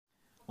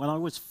When I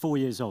was 4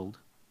 years old,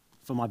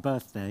 for my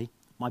birthday,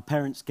 my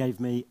parents gave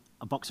me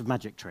a box of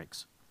magic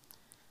tricks.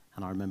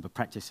 And I remember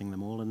practicing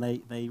them all, and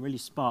they really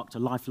sparked a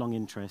lifelong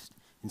interest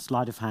in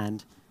sleight of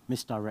hand,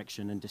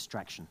 misdirection, and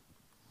distraction.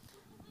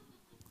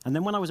 And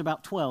then when I was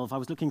about 12, I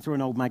was looking through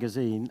an old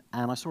magazine,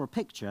 and I saw a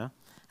picture,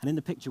 and in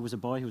the picture was a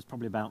boy who was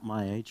probably about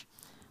my age,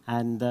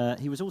 and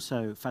he was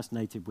also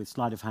fascinated with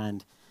sleight of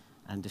hand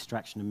and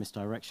distraction and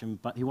misdirection,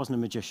 but he wasn't a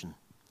magician.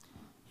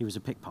 He was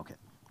a pickpocket.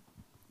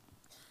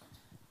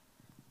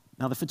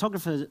 Now, the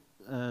photographer's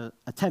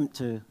attempt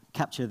to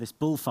capture this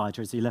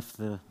bullfighter as he left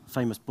the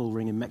famous bull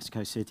ring in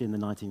Mexico City in the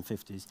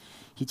 1950s,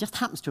 he just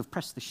happens to have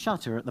pressed the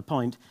shutter at the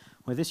point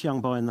where this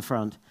young boy in the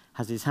front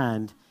has his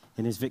hand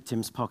in his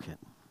victim's pocket.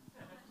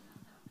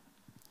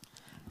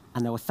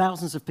 And there were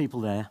thousands of people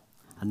there,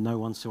 and no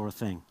one saw a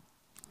thing.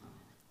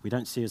 We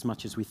don't see as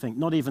much as we think.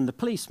 Not even the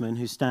policeman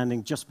who's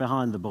standing just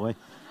behind the boy,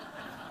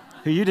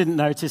 who you didn't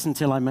notice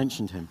until I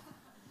mentioned him.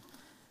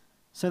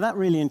 So that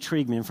really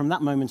intrigued me, and from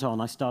that moment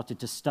on, I started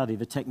to study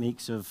the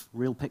techniques of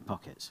real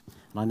pickpockets.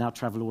 And I now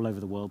travel all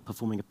over the world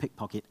performing a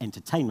pickpocket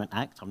entertainment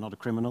act. I'm not a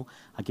criminal.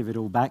 I give it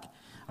all back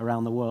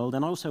around the world.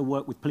 And I also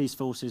work with police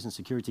forces and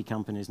security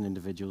companies and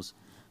individuals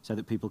so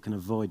that people can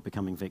avoid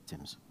becoming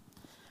victims.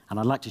 And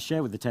I'd like to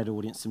share with the TED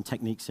audience some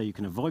techniques so you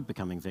can avoid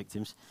becoming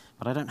victims,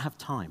 but I don't have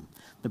time.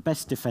 The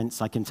best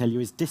defense, I can tell you,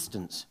 is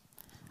distance.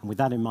 And with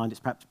that in mind,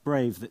 it's perhaps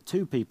brave that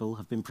 2 people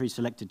have been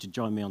pre-selected to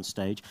join me on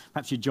stage.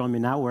 Perhaps you'd join me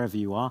now, wherever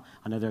you are.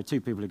 I know there are 2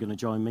 people who are going to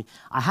join me.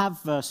 I have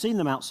seen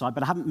them outside,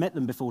 but I haven't met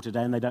them before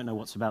today, and they don't know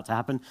what's about to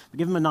happen. But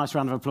give them a nice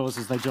round of applause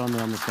as they join me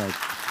on the stage.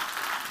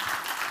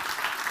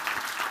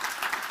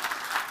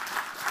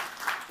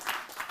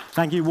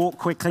 Thank you. Walk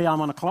quickly.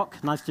 I'm on a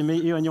clock. Nice to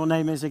meet you. And your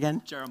name is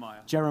again? Jeremiah.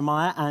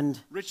 Jeremiah and?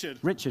 Richard.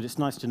 Richard. It's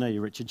nice to know you,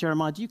 Richard.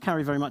 Jeremiah, do you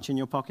carry very much in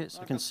your pockets?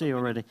 I can see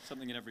already.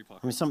 Something in every pocket.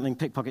 I mean, something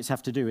pickpockets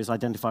have to do is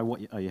identify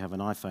what you... Oh, you have an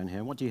iPhone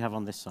here. What do you have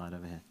on this side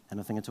over here?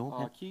 Anything at all?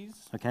 Yeah. Keys.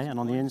 Okay, and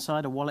on the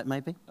inside, a wallet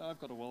maybe? I've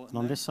got a wallet. And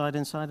on this side,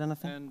 inside,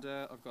 anything? And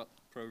I've got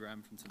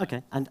program from today.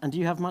 Okay, and do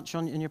you have much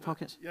in your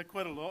pockets? Yeah,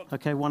 quite a lot.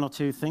 Okay, 1 or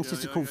 2 things. Yeah, This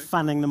is yeah, called okay.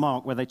 fanning the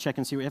mark, where they check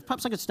and see what you have.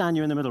 Perhaps I could stand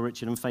you in the middle,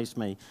 Richard, and face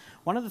me.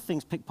 One of the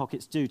things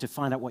pickpockets do to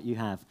find out what you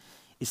have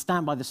is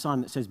stand by the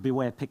sign that says,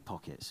 "Beware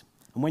pickpockets."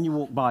 And when you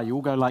walk by, you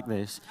all go like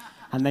this,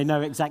 and they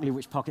know exactly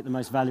which pocket the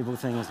most valuable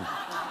thing is in.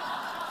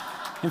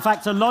 In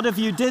fact, a lot of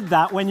you did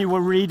that when you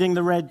were reading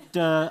the red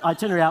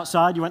itinerary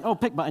outside. You went, "Oh,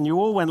 pickpocket," and you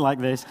all went like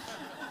this.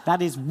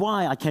 That is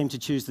why I came to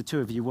choose the 2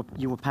 of you.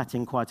 You were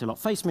patting quite a lot.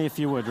 Face me if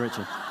you would,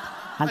 Richard.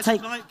 And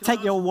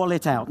take your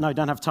wallet out. No,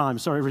 don't have time.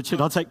 Sorry,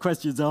 Richard. I'll take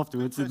questions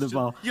afterwards in the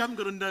bar. You haven't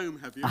got a gnome,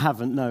 have you? I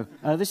haven't, no.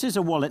 This is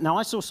a wallet. Now,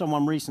 I saw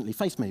someone recently.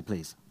 Face me,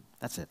 please.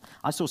 That's it.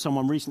 I saw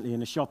someone recently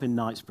in a shop in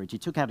Knightsbridge. He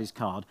took out his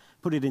card,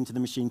 put it into the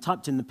machine,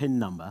 typed in the PIN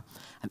number,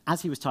 and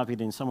as he was typing it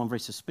in, someone very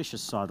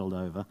suspicious sidled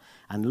over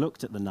and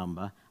looked at the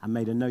number and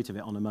made a note of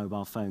it on a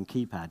mobile phone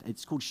keypad.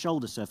 It's called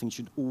shoulder surfing. You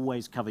should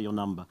always cover your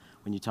number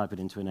when you type it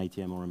into an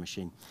ATM or a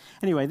machine.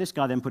 Anyway, this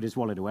guy then put his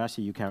wallet away. I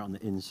see you carry it on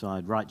the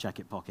inside right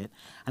jacket pocket.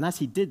 And as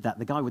he did that,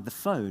 the guy with the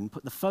phone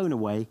put the phone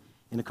away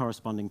in a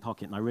corresponding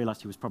pocket, and I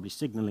realized he was probably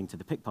signaling to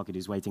the pickpocket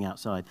who's waiting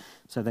outside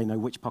so they know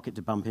which pocket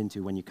to bump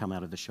into when you come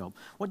out of the shop.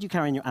 What do you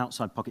carry in your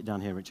outside pocket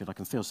down here, Richard? I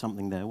can feel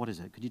something there. What is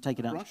it? Could you take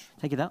it out? Brush.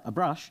 Take it out? A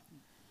brush?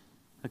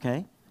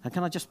 Okay. And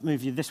can I just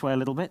move you this way a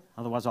little bit?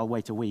 Otherwise I'll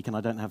wait a week and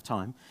I don't have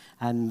time.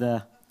 And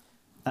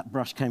that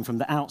brush came from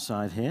the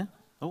outside here.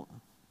 Oh,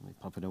 let me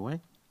pop it away.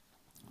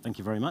 Thank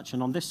you very much.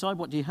 And on this side,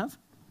 what do you have?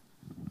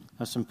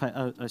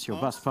 That's your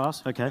bus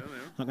pass. Okay, Yeah.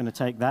 not going to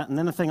take that. And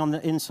then the thing on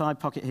the inside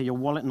pocket here, your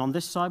wallet. And on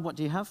this side, what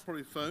do you have?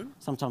 Probably a phone.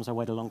 Sometimes I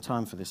wait a long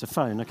time for this. A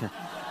phone, okay.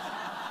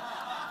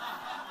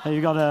 Here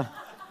you've got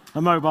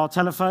a mobile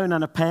telephone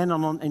and a pen.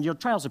 And in your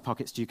trouser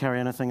pockets, do you carry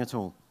anything at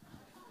all?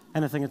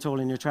 Anything at all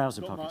in your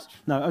trouser pockets? Much.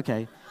 No,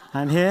 okay.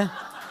 And here?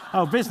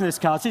 Oh, business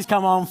cards. He's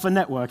come on for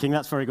networking.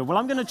 That's very good. Well,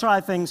 I'm going to try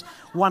things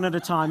one at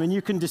a time, and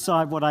you can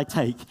decide what I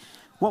take.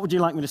 What would you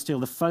like me to steal,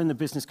 the phone, the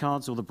business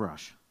cards, or the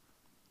brush?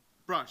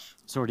 Brush.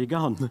 It's already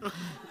gone.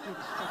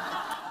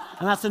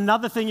 And that's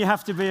another thing you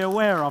have to be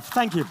aware of.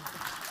 Thank you.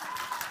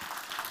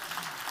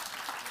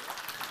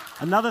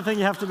 Another thing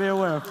you have to be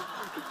aware of.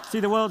 See,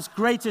 the world's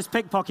greatest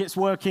pickpockets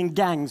work in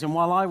gangs, and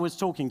while I was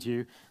talking to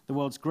you, the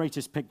world's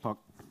greatest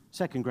pickpocket,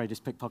 second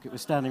greatest pickpocket,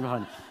 was standing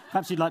behind you.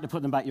 Perhaps you'd like to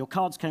put them back. Your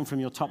cards came from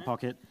your top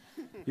pocket.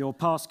 Your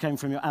pass came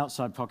from your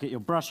outside pocket. Your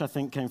brush, I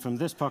think, came from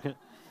this pocket.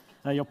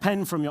 Your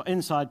pen from your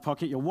inside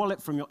pocket, your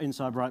wallet from your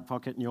inside right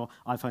pocket, and your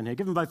iPhone here.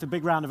 Give them both a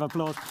big round of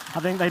applause.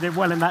 I think they did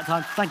well in that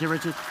time. Thank you,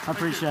 Richard. I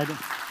appreciate it.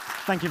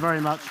 Thank you very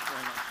much.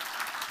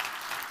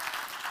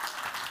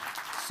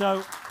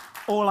 So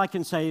all I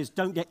can say is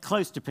don't get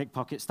close to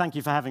pickpockets. Thank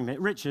you for having me.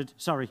 Richard,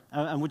 sorry,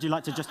 and would you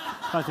like to just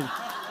both of you?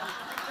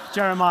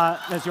 Jeremiah,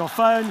 there's your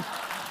phone,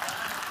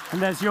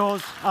 and there's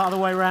yours, other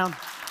way around.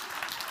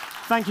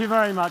 Thank you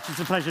very much.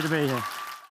 It's a pleasure to be here.